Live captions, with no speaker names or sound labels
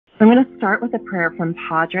I'm going to start with a prayer from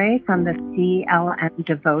Padre from the CLM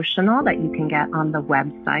devotional that you can get on the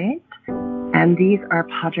website. And these are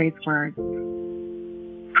Padre's words.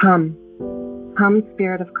 Come, come,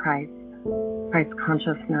 Spirit of Christ, Christ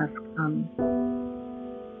consciousness, come.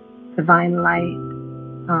 Divine light,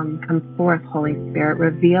 come forth, Holy Spirit.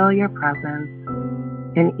 Reveal your presence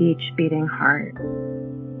in each beating heart.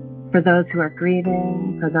 For those who are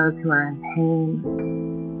grieving, for those who are in pain,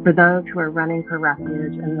 for those who are running for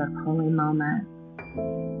refuge in this holy moment,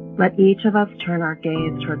 let each of us turn our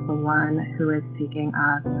gaze towards the one who is seeking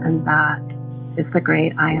us, and that is the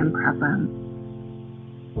great I Am presence.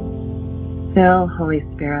 Fill, Holy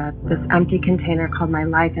Spirit, this empty container called my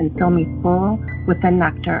life and fill me full with the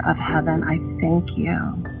nectar of heaven. I thank you,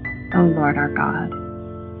 O Lord our God,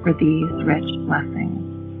 for these rich blessings.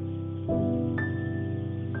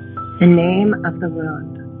 The name of the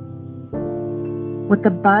wound. What the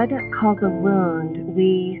bud calls a wound,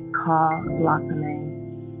 we call blossoming.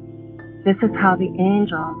 This is how the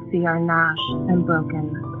angels see our gnashed and broken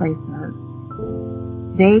places.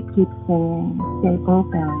 They keep singing, stay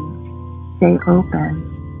open, stay open.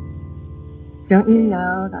 Don't you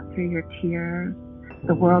know that through your tears,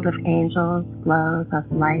 the world of angels flows as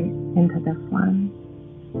light into this one?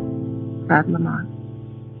 Fred Lamont.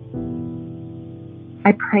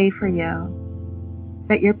 I pray for you,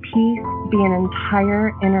 that your peace be an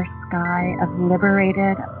entire inner sky of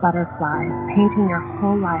liberated butterflies, painting your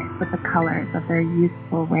whole life with the colors of their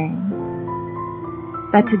youthful wings.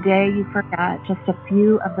 That today you forget just a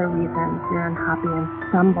few of the reasons you're unhappy and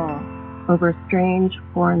stumble over strange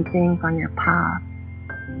foreign things on your path.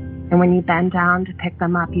 And when you bend down to pick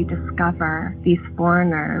them up, you discover these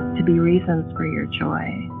foreigners to be reasons for your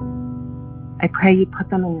joy. I pray you put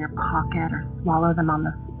them in your pocket or swallow them on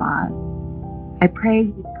the spot. I pray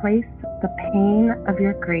you place the pain of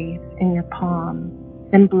your grief in your palm,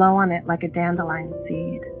 then blow on it like a dandelion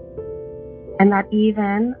seed. And that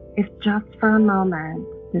even if just for a moment,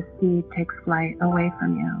 the seed takes flight away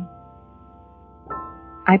from you.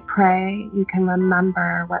 I pray you can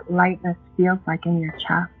remember what lightness feels like in your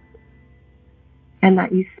chest, and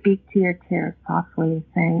that you speak to your tears softly,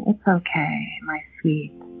 saying, "It's okay, my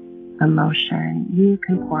sweet emotion. You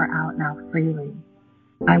can pour out now freely.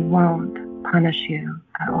 I won't punish you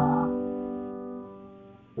at all."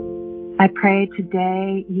 I pray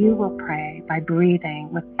today you will pray by breathing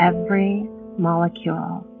with every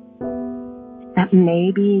molecule, that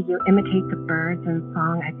maybe you imitate the birds in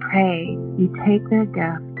song. I pray you take their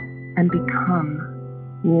gift and become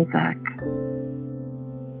music,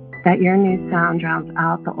 that your new sound drowns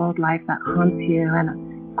out the old life that haunts you, and a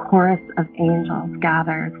chorus of angels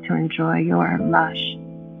gathers to enjoy your lush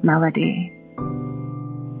melody.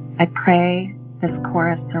 I pray this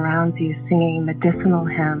chorus surrounds you, singing medicinal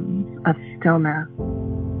hymns of stillness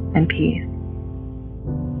and peace.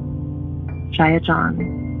 Jaya John.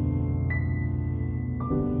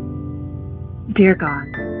 Dear God,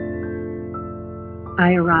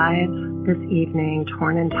 I arrive this evening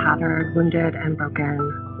torn and tattered, wounded and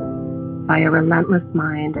broken by a relentless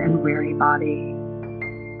mind and weary body.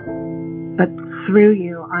 But through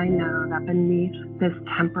you, I know that beneath this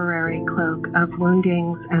temporary cloak of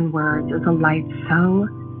woundings and words is a light so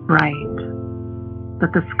bright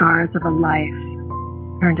that the scars of a life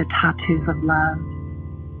turn to tattoos of love,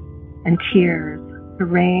 and tears, the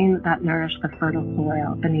rain that nourish the fertile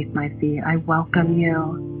soil beneath my feet. I welcome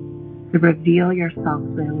you to reveal yourself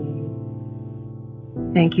through me.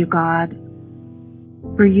 Thank you, God,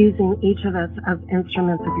 for using each of us as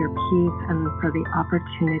instruments of your peace and for the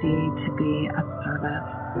opportunity to be of service.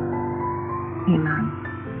 Amen.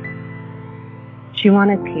 She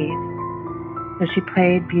wanted peace, so she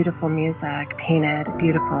played beautiful music, painted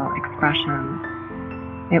beautiful expressions.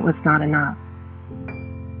 It was not enough.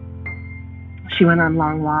 She went on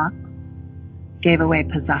long walks, gave away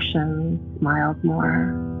possessions, smiled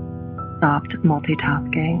more, stopped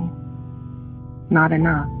multitasking. Not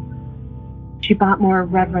enough. She bought more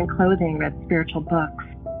reverent clothing, read spiritual books,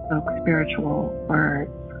 spoke spiritual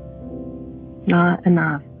words. Not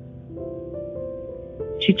enough.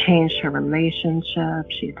 She changed her relationship,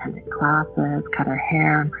 she attended classes, cut her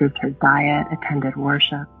hair, improved her diet, attended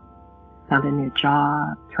worship, found a new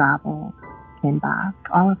job, traveled, came back,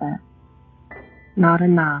 all of it. Not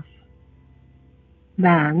enough.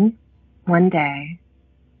 Then, one day,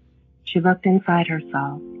 she looked inside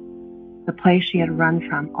herself, the place she had run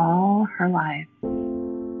from all her life,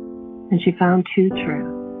 and she found two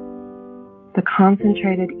truths: the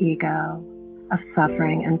concentrated ego of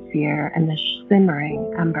suffering and fear, and the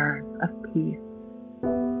simmering embers of peace.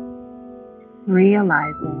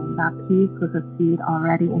 Realizing that peace was a seed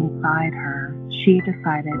already inside her, she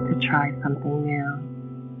decided to try something new.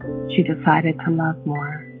 She decided to love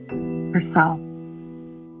more, herself,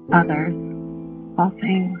 others, all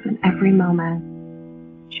things, in every moment.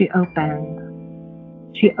 She opened,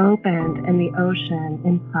 and the ocean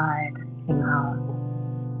inside came out,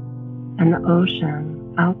 and the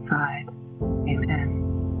ocean outside came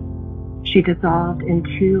in. She dissolved in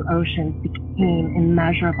two oceans, became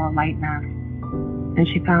immeasurable lightness, and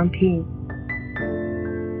she found peace.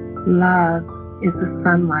 Love is the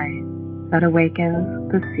sunlight that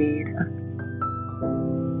awakens the seed of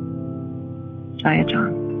Jaya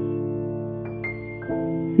John.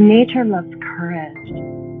 Nature loves courage.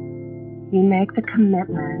 You make the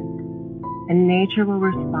commitment, and nature will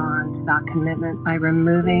respond to that commitment by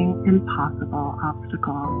removing impossible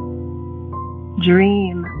obstacles.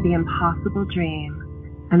 Dream the impossible dream,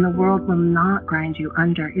 and the world will not grind you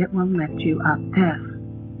under. It will lift you up.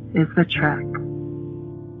 This is the trick.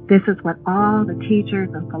 This is what all the teachers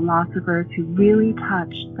and philosophers who really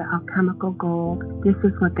touched the alchemical gold, this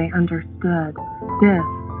is what they understood. This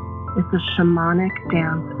is the shamanic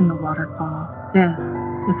dance in the waterfall. This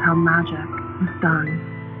is how magic is done.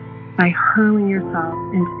 By hurling yourself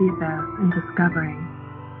into the abyss and discovering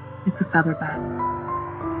it's a feather bed.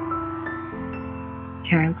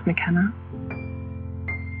 Terence McKenna.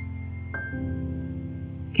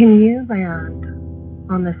 Can you land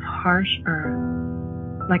on this harsh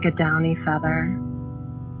earth like a downy feather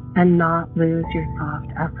and not lose your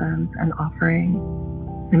soft essence and offering?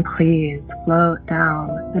 And please float down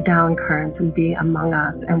the down currents and be among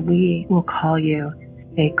us, and we will call you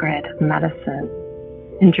sacred medicine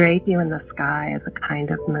and drape you in the sky as a kind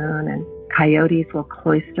of moon, and coyotes will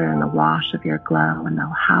cloister in the wash of your glow, and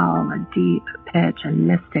they'll howl a deep pitch, and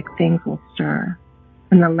mystic things will stir,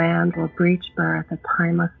 and the land will breach birth a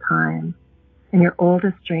timeless time, and your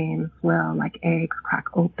oldest dreams will, like eggs, crack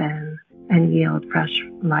open and yield fresh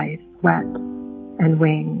life, wet and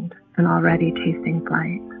winged, and already tasting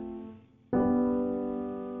flight.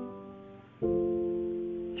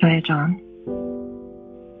 Jaya John.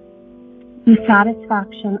 The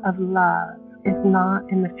satisfaction of love is not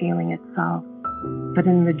in the feeling itself, but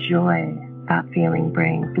in the joy that feeling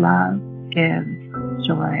brings. Love gives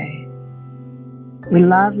joy. We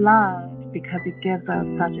love love because it gives us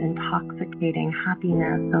such intoxicating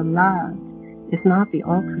happiness. So love is not the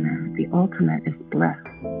ultimate. The ultimate is bliss.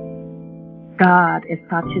 God is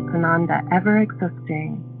Satchitananda, ever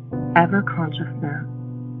existing, ever consciousness,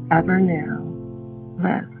 ever new,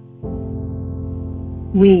 bliss.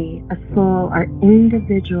 We, a soul, are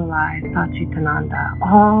individualized Satchitananda,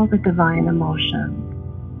 all the divine emotions,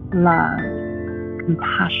 love,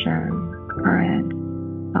 compassion, courage,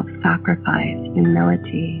 self-sacrifice,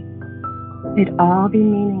 humility. They'd all be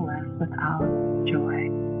meaningless without joy.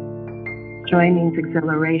 Joy means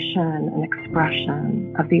exhilaration and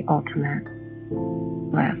expression of the ultimate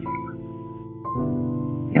bliss.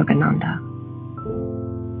 Yogananda.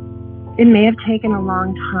 It may have taken a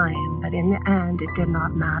long time, but in the end, it did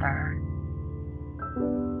not matter.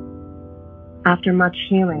 After much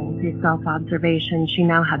healing through self-observation, she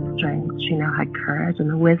now had strength, she now had courage, and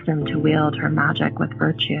the wisdom to wield her magic with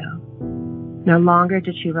virtue. No longer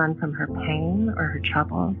did she run from her pain or her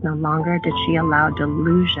troubles. No longer did she allow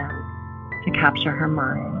delusion to capture her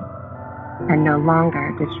mind. And no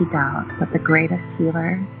longer did she doubt that the greatest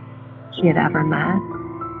healer she had ever met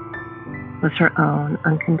was her own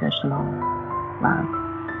unconditional love.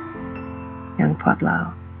 Young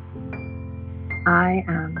Pueblo. I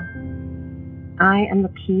am the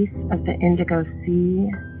peace of the indigo sea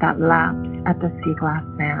that laps at the sea glass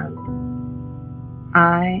sand.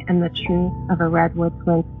 I am the truth of a redwood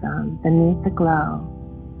flintstone beneath the glow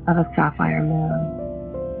of a sapphire moon.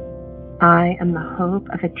 I am the hope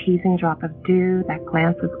of a teasing drop of dew that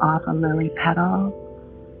glances off a lily petal.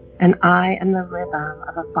 And I am the rhythm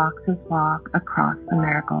of a fox's walk across the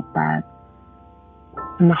marigold bed,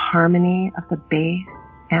 and the harmony of the bass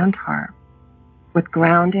and harp with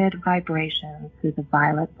grounded vibrations through the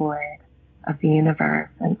violet void of the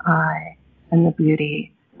universe. And I am the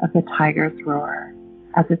beauty of the tiger's roar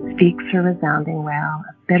as it speaks her resounding wail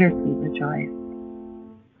of bittersweet rejoice.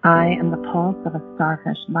 I am the pulse of a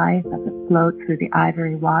starfish life as it floats through the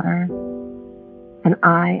ivory water, and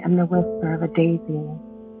I am the whisper of a daisy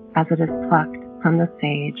as it is plucked from the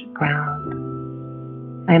sage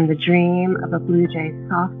ground. I am the dream of a blue jay's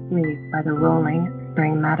soft sleep by the rolling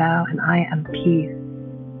spring meadow, and I am peace.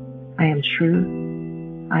 I am truth.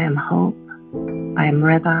 I am hope. I am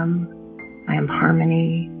rhythm. I am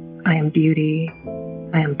harmony. I am beauty.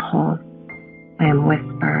 I am pulse. I am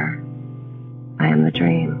whisper. I am the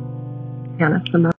dream. Hannah Simone.